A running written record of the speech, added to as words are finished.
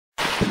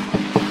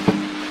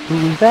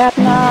Who's that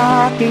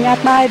knocking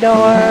at my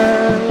door?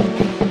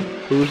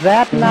 Who's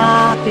that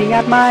knocking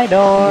at my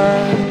door?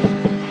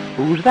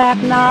 Who's that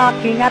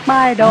knocking at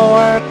my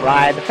door?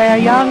 Cried the fair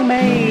young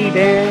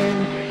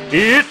maiden.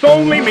 It's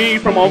only me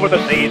from over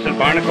the sea, says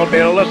Barnacle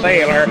Bill the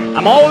sailor.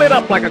 I'm all lit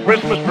up like a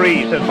Christmas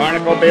tree, says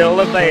Barnacle Bill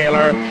the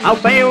sailor. I'll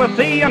sail the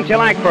sea until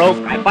I croak.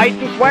 I fight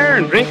and swear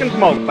and drink and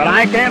smoke, but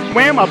I can't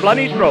swim a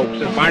bloody stroke,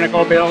 says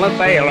Barnacle Bill the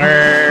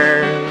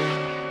sailor.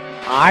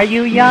 Are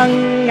you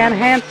young and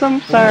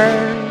handsome,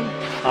 sir?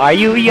 Are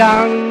you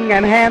young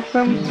and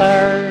handsome,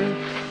 sir?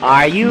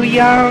 Are you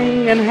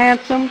young and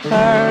handsome,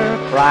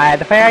 sir? Cried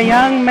the fair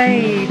young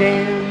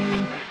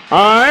maiden.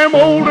 I'm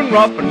old and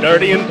rough and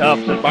dirty and tough,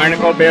 says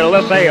Barnacle Bill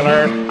the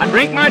sailor. I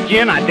drink my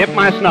gin, I dip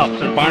my snuff,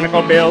 says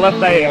Barnacle Bill the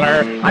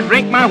sailor. I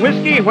drink my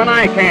whiskey when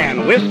I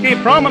can, whiskey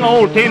from an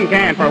old tin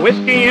can, for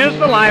whiskey is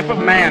the life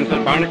of man,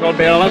 says Barnacle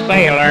Bill the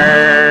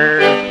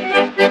sailor.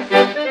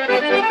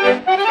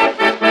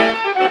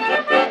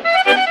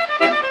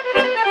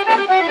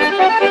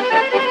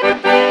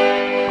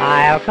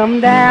 I'll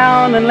come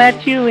down and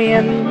let you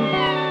in.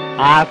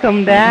 I'll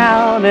come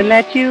down and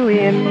let you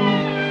in.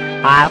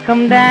 I'll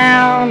come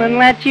down and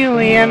let you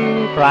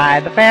in,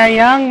 cried the fair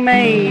young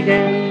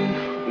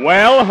maiden.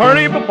 Well,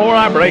 hurry before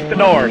I break the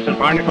door, says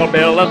Barnacle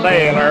Bill the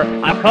sailor.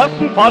 I'll cuss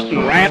and fuss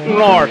and rant and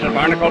roar, says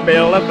Barnacle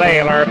Bill the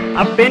sailor.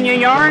 I'll spin you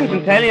yarns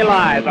and tell you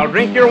lies. I'll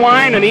drink your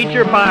wine and eat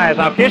your pies.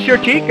 I'll kiss your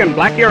cheek and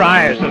black your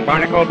eyes, says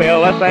Barnacle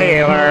Bill the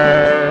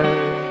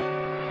sailor.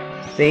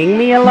 Sing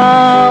me a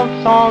love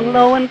song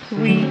low and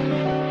sweet.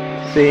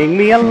 Sing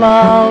me a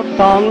love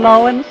song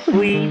low and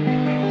sweet.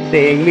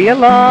 Sing me a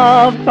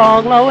love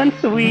song low and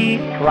sweet,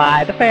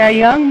 cried the fair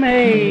young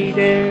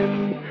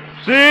maiden.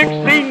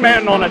 16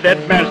 men on a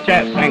dead man's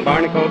chest, sang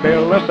Barnacle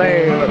Bill the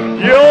sailor.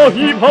 Yo,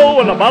 heave ho,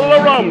 and a bottle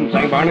of rum,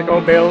 sang Barnacle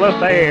Bill the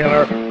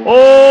sailor.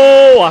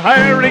 Oh, a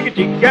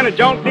high-rig-a-cheek and a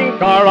jaunting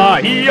car,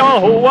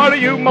 ah-hee-ah-ho, what are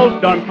you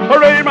most done?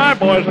 Hooray, my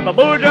boys, with the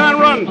Bull John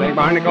run, sang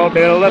Barnacle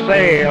Bill the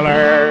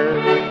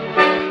sailor.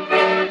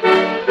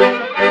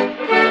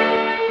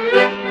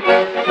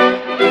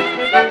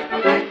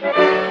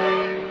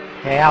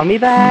 Tell me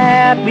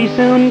that we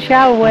soon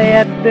shall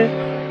wed.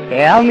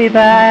 Tell me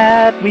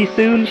that we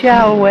soon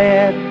shall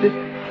wed.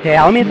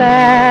 Tell me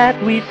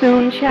that we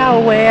soon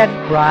shall wed,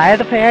 cried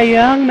the fair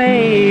young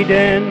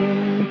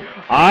maiden.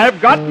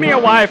 I've got me a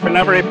wife in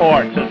every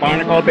port, says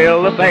Barnacle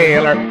Bill the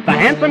sailor. The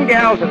handsome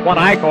gals is what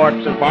I court,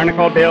 says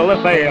Barnacle Bill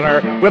the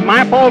sailor. With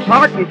my false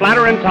heart and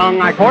flattering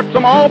tongue, I courts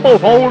them all,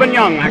 both old and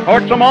young. I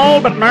courts them all,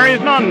 but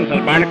marries none,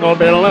 says Barnacle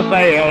Bill the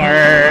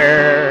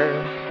sailor.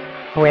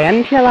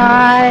 When shall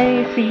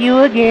I see you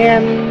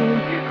again?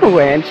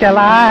 When shall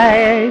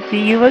I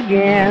see you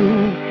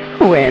again?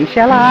 When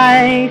shall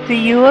I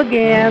see you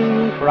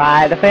again?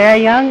 Cried the fair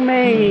young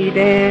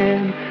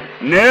maiden.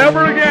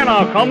 Never again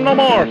I'll come no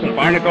more, says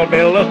Barnacle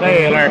Bill the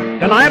sailor.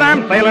 Tonight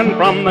I'm sailing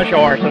from the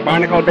shore, says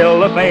Barnacle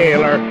Bill the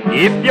sailor.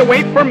 If you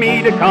wait for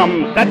me to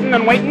come, setting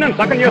and waiting and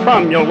sucking your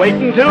thumb, you'll wait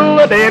until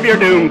the day of your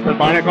doom, says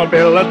Barnacle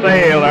Bill the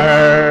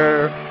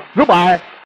sailor. Goodbye.